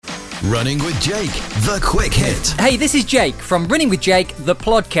Running with Jake, the quick hit. Hey, this is Jake from Running with Jake, the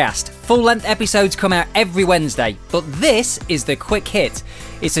podcast. Full-length episodes come out every Wednesday, but this is the quick hit.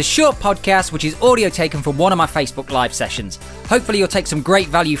 It's a short podcast which is audio taken from one of my Facebook live sessions. Hopefully you'll take some great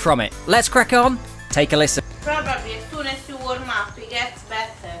value from it. Let's crack on. Take a listen. Probably as soon as you warm up, it gets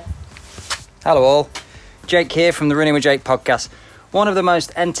better. Hello all. Jake here from the Running with Jake podcast. One of the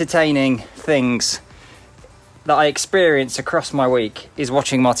most entertaining things that I experience across my week is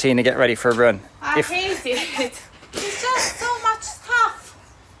watching Martina get ready for a run. I hate it. It's just so much stuff.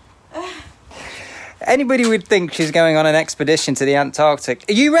 Anybody would think she's going on an expedition to the Antarctic.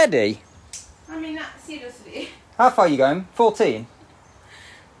 Are you ready? I mean, seriously. How far are you going? 14?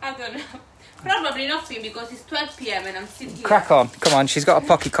 I don't know. Probably nothing because it's 12 p.m. and I'm still here. Crack on. Come on, she's got a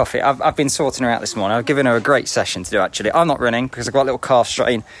pocket coffee. I've been sorting her out this morning. I've given her a great session to do, actually. I'm not running because I've got a little calf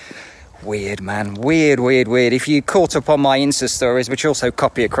strain. Weird, man. Weird. If you caught up on my Insta stories, which also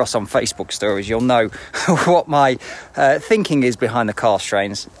copy across on Facebook stories, you'll know what my thinking is behind the calf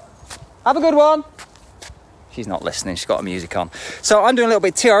strains. Have a good one. She's not listening. She's got her music on. So I'm doing a little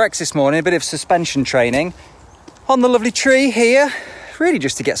bit of TRX this morning, a bit of suspension training on the lovely tree here. Really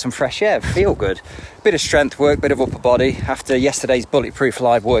just to get some fresh air, feel good. Bit of strength work, bit of upper body after yesterday's Bulletproof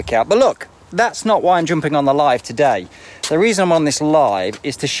live workout. But look, that's not why I'm jumping on the live today. The reason I'm on this live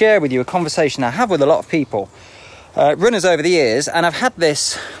is to share with you a conversation I have with a lot of people, runners over the years, and I had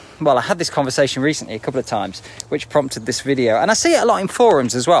this conversation recently a couple of times, which prompted this video, and I see it a lot in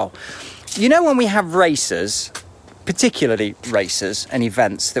forums as well. You know, when we have races, particularly races and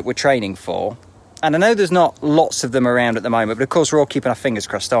events that we're training for, and I know there's not lots of them around at the moment, but of course we're all keeping our fingers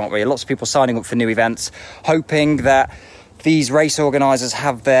crossed, aren't we? Lots of people signing up for new events, hoping that these race organisers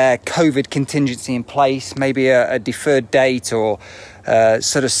have their COVID contingency in place, maybe a deferred date or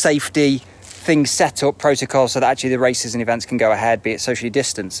sort of safety things set up, protocols, so that actually the races and events can go ahead, be it socially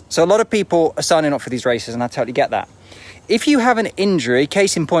distanced. So a lot of people are signing up for these races, and I totally get that. If you have an injury,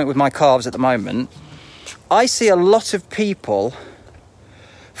 case in point with my calves at the moment, I see a lot of people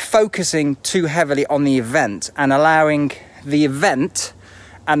focusing too heavily on the event and allowing the event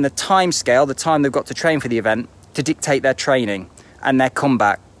and the timescale, the time they've got to train for the event, to dictate their training and their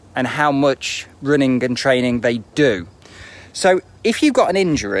comeback and how much running and training they do. So if you've got an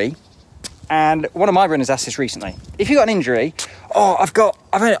injury, and one of my runners asked this recently, if you've got an injury, I've got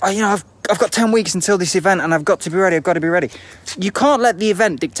 10 weeks until this event and I've got to be ready. You can't let the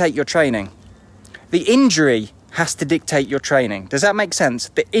event dictate your training. The injury has to dictate your training. Does that make sense?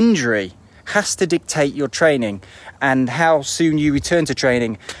 The injury has to dictate your training and how soon you return to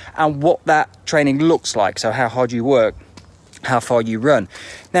training and what that training looks like. So how hard you work, how far you run.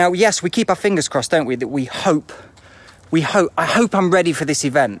 Now, yes, we keep our fingers crossed, don't we? That I hope I'm ready for this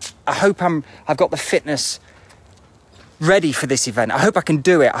event. I hope I've got the fitness ready for this event. I hope I can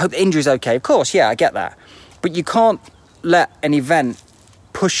do it. I hope the injury's okay. Of course, yeah, I get that. But you can't let an event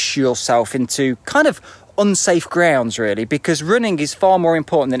push yourself into kind of unsafe grounds, really, because running is far more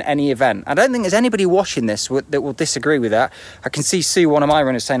important than any event. I don't think there's anybody watching this that will disagree with that. I can see Sue, one of my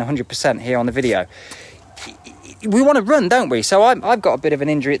runners, saying 100% here on the video. We want to run, don't we? So I've got a bit of an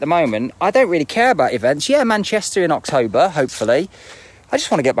injury at the moment. I don't really care about events. Yeah, Manchester in October, hopefully. I just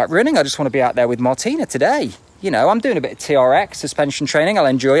want to get back running. I just want to be out there with Martina today. You know, I'm doing a bit of TRX, suspension training. I'll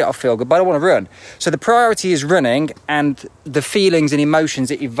enjoy it. I'll feel good, but I don't want to run. So the priority is running and the feelings and emotions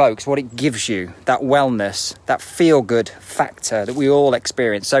it evokes, what it gives you, that wellness, that feel-good factor that we all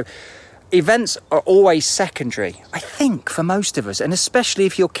experience. So events are always secondary, I think, for most of us, and especially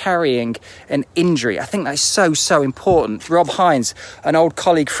if you're carrying an injury. I think that's so important. Rob Hines, an old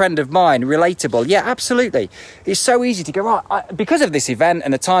colleague, friend of mine, relatable. Yeah, absolutely. It's so easy to go, right, because of this event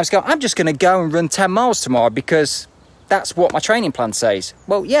and the timescale, I'm just going to go and run 10 miles tomorrow because that's what my training plan says.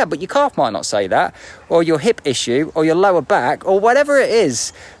 Well, yeah, but your calf might not say that, or your hip issue, or your lower back, or whatever it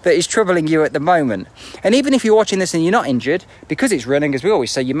is that is troubling you at the moment. And even if you're watching this and you're not injured, because it's running, as we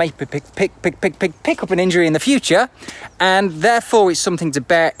always say, you may pick up an injury in the future, and therefore it's something to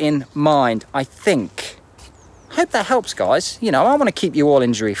bear in mind, I think. I hope that helps, guys. You know, I want to keep you all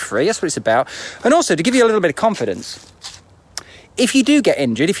injury-free. That's what it's about. And also, to give you a little bit of confidence, if you do get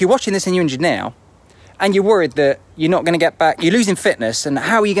injured, if you're watching this and you're injured now, and you're worried that you're not going to get back, you're losing fitness, and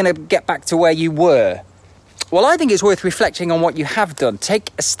how are you going to get back to where you were? Well, I think it's worth reflecting on what you have done.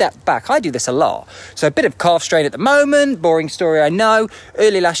 Take a step back. I do this a lot. So a bit of calf strain at the moment, boring story, I know.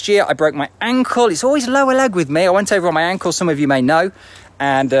 Early last year, I broke my ankle. It's always lower leg with me. I went over on my ankle, some of you may know,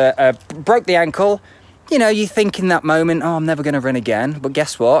 and broke the ankle. You know, you think in that moment, I'm never going to run again. But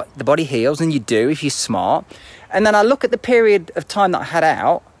guess what? The body heals, and you do if you're smart. And then I look at the period of time that I had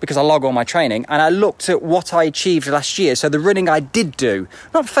out, because I log all my training, and I looked at what I achieved last year. So the running I did do,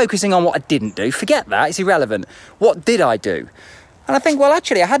 not focusing on what I didn't do, forget that, it's irrelevant. What did I do? And I think, well,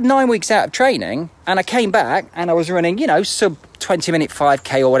 actually, I had 9 weeks out of training, and I came back and I was running, sub 20-minute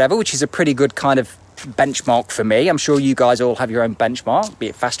 5K or whatever, which is a pretty good kind of benchmark for me. I'm sure you guys all have your own benchmark, be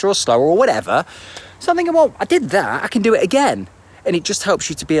it faster or slower or whatever. So I'm thinking, well, I did that, I can do it again. And it just helps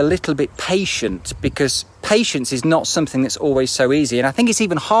you to be a little bit patient, because patience is not something that's always so easy. And I think it's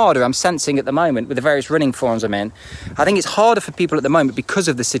even harder, I'm sensing at the moment with the various running forums I'm in, I think it's harder for people at the moment because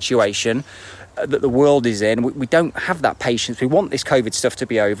of the situation that the world is in. We don't have that patience. We want this COVID stuff to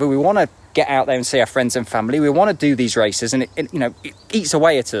be over. We want to get out there and see our friends and family. We want to do these races, and it eats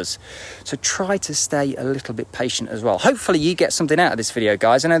away at us. So try to stay a little bit patient as well. Hopefully you get something out of this video,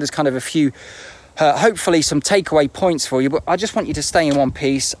 guys. I know there's kind of a few hopefully some takeaway points for you, but I just want you to stay in one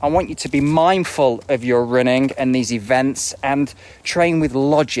piece. I want you to be mindful of your running and these events and train with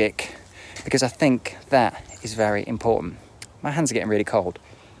logic, because I think that is very important. My hands are getting really cold.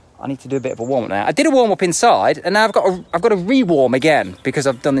 I need to do a bit of a warm-up now. I did a warm-up inside, and now I've got to re-warm again because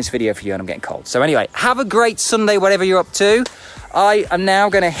I've done this video for you and I'm getting cold. So anyway, have a great Sunday, whatever you're up to. I am now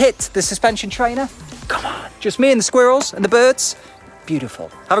going to hit the suspension trainer. Come on, just me and the squirrels and the birds. Beautiful.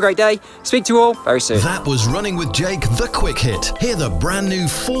 Have a great day. Speak to you all very soon. That was Running with Jake, the Quick Hit. Hear the brand new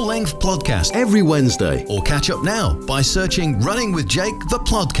full-length podcast every Wednesday, or catch up now by searching Running with Jake, the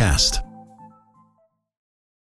podcast.